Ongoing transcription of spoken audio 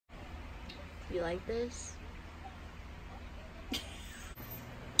You like this? I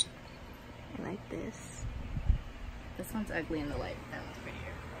like this. This one's ugly in the light. That one's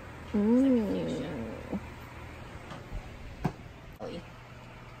prettier. Jelly.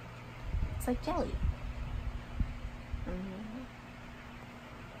 It's like jelly.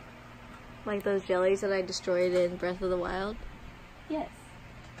 Like those jellies that I destroyed in Breath of the Wild? Yes.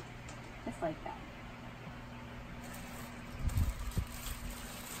 Just like that.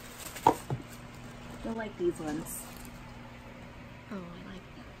 You'll like these ones. Oh, I like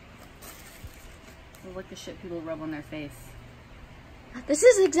They'll like the shit people rub on their face. that. This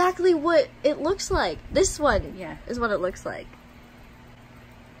is exactly what it looks like. This one Yeah. is what it looks like.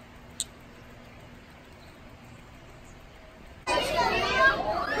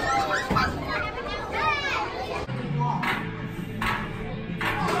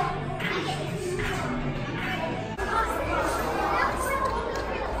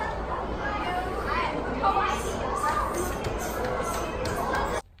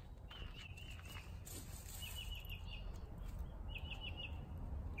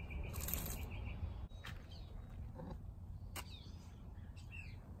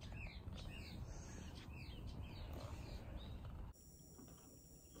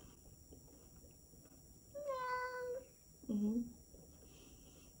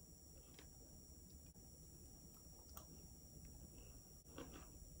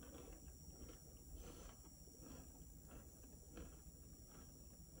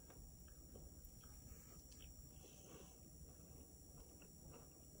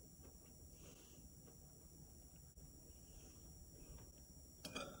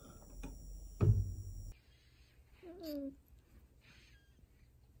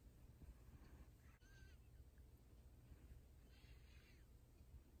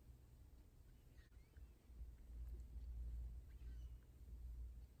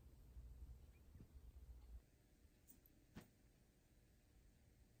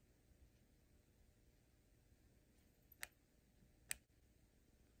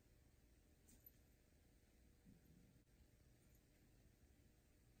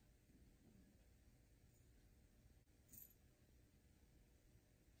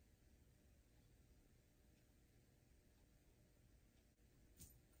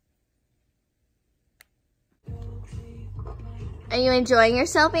 Are you enjoying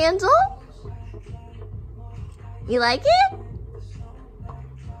yourself, Ansel? You like it?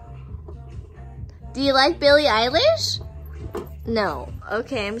 Do you like Billie Eilish? No.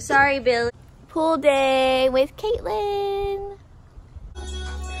 Okay, I'm sorry, Billie. Pool day with Caitlin.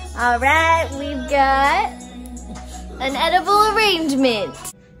 All right, we've got an edible arrangement.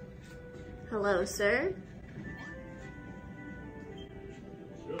 Hello, sir.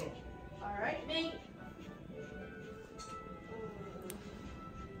 All right, mate.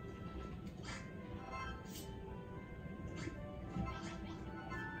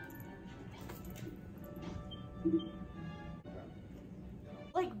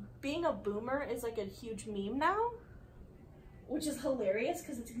 Like, being a boomer is like a huge meme now, which is hilarious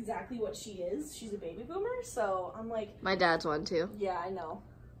because it's exactly what she is. She's a baby boomer, so I'm like, My dad's one too. yeah, I know.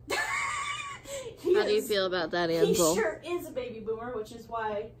 How do you feel about that, He Ansel? sure is a baby boomer, which is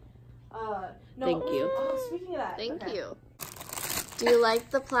why, no. Thank you. Oh, speaking of that. Thank okay. you. Do you like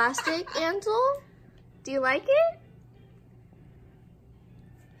the plastic, Ansel? Do you like it?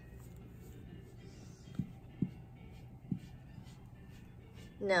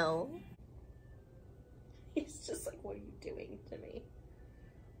 No. He's just like, what are you doing to me?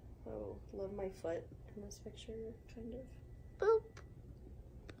 Oh, love my foot in this picture, kind of. Boop.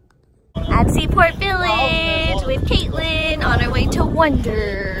 At Seaport Village with Caitlin on our way to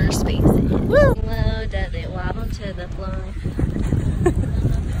Wonderspaces. Woo! Hello, does it wobble to the floor?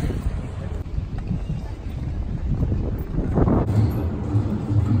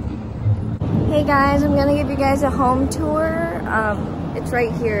 Hey guys, I'm gonna give you guys a home tour. It's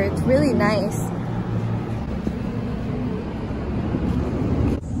right here. It's really nice.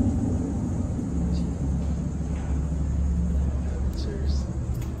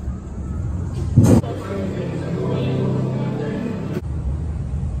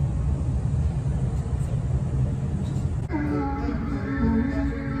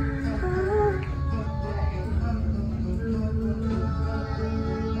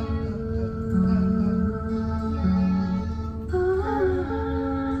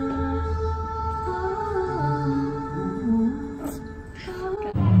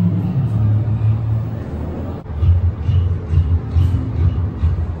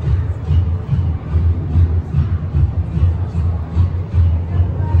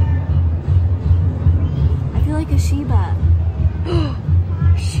 Sheba.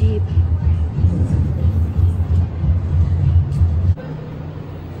 Sheba.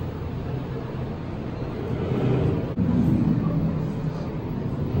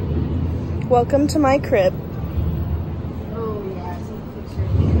 Welcome to my crib. Oh yeah, take a picture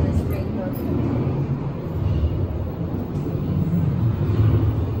of me in this rainbow.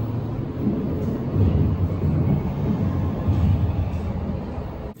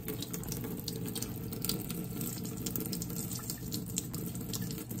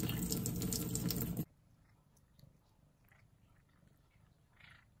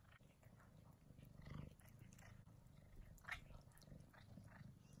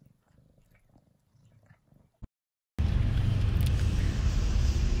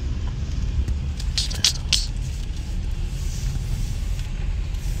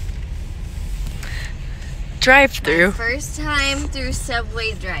 Drive-through. First time through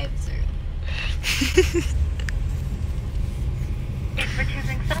Subway drive-through. Thanks for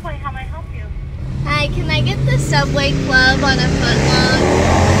choosing Subway. How may I help you? Hi, can I get the Subway Club on a footlong?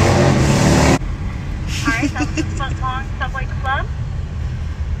 Alright, that was the foot-long Subway Club.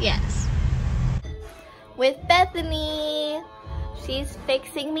 Yes. With Bethany. She's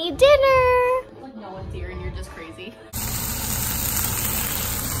fixing me dinner. Like no one's here and you're just crazy.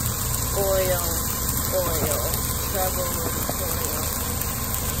 Oil, trouble with oil.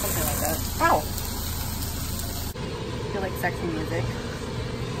 Something like that. Ow! I feel like sexy music.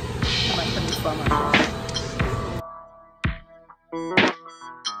 I like putting slow motion.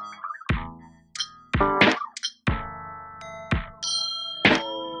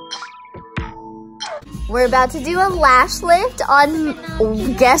 We're about to do a lash lift on,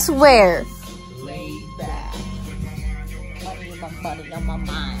 guess where?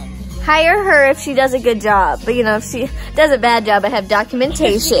 Hire her if she does a good job. But you know, if she does a bad job, I have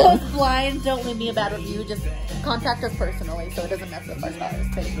documentation. If she goes blind, don't leave me a bad review. Just contact us personally so it doesn't mess up our stars.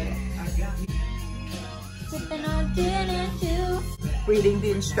 Reading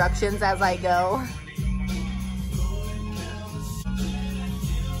the instructions as I go.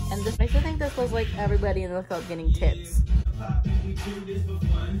 And this makes me think this was like everybody in the club getting tips.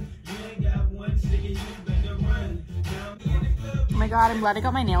 Oh my god, I'm glad I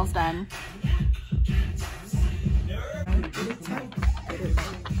got my nails done.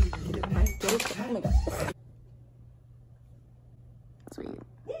 Oh my god. Sweet.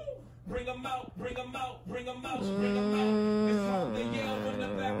 Bring 'em out, bring 'em out, bring 'em out, bring 'em out. It's hard to yell when the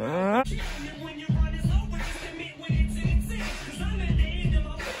back. When you run it's over, just admit when it's in. 'Cause I'm at the end of my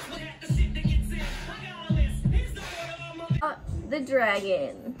life without the shit that gets in. I got a list. Here's the order of my The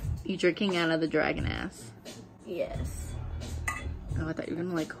dragon. You drinking out of the dragon ass. Yes. Oh, I thought you were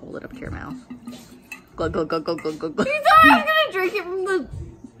gonna like hold it up to your mouth. Glug, glug, glug, glug, glug, glug, glug. You thought I was gonna drink it from the...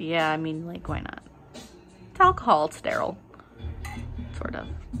 Yeah, I mean, like, why not? It's alcohol, it's sterile. Sort of.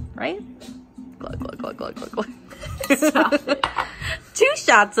 Right? Glug, glug, glug, glug, glug, glug. Stop it. 2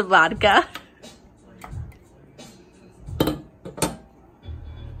 shots of vodka.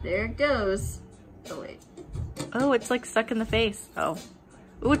 There it goes. Oh, wait. Oh, it's like stuck in the face. Oh.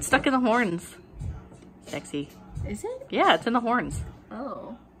 Ooh, it's stuck in the horns. Sexy. Is it? Yeah, it's in the horns.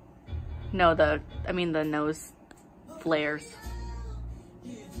 Oh. No, the nose flares.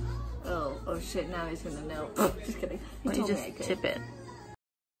 Oh shit, now he's gonna know. Just kidding. He Why don't you told me I just could. tip it?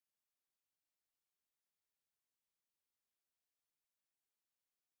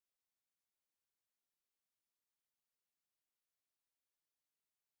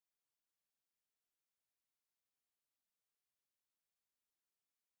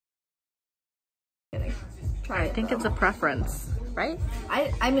 Try it, I think though. it's a preference, right?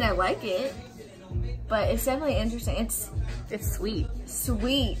 I mean, I like it, but it's definitely interesting. It's sweet.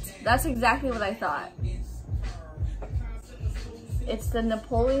 sweet. That's exactly what I thought. It's the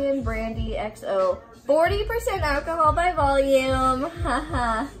Napoleon Brandy XO. 40% alcohol by volume.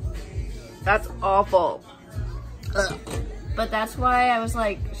 Haha. That's awful. Ugh. But that's why I was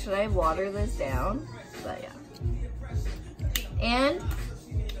like, should I water this down? But yeah. And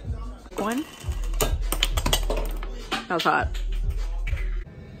One. That was hot.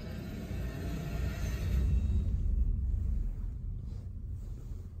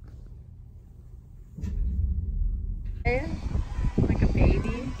 Like a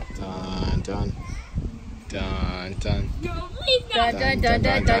baby. Dun dun dun dun. dun dun dun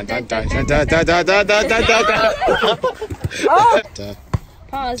dun dun dun dun dun.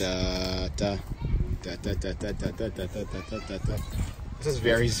 Pause. This is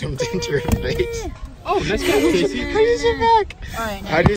very zoomed into your face. Oh, nice job, Casey. How do you sit back? All right, now How do you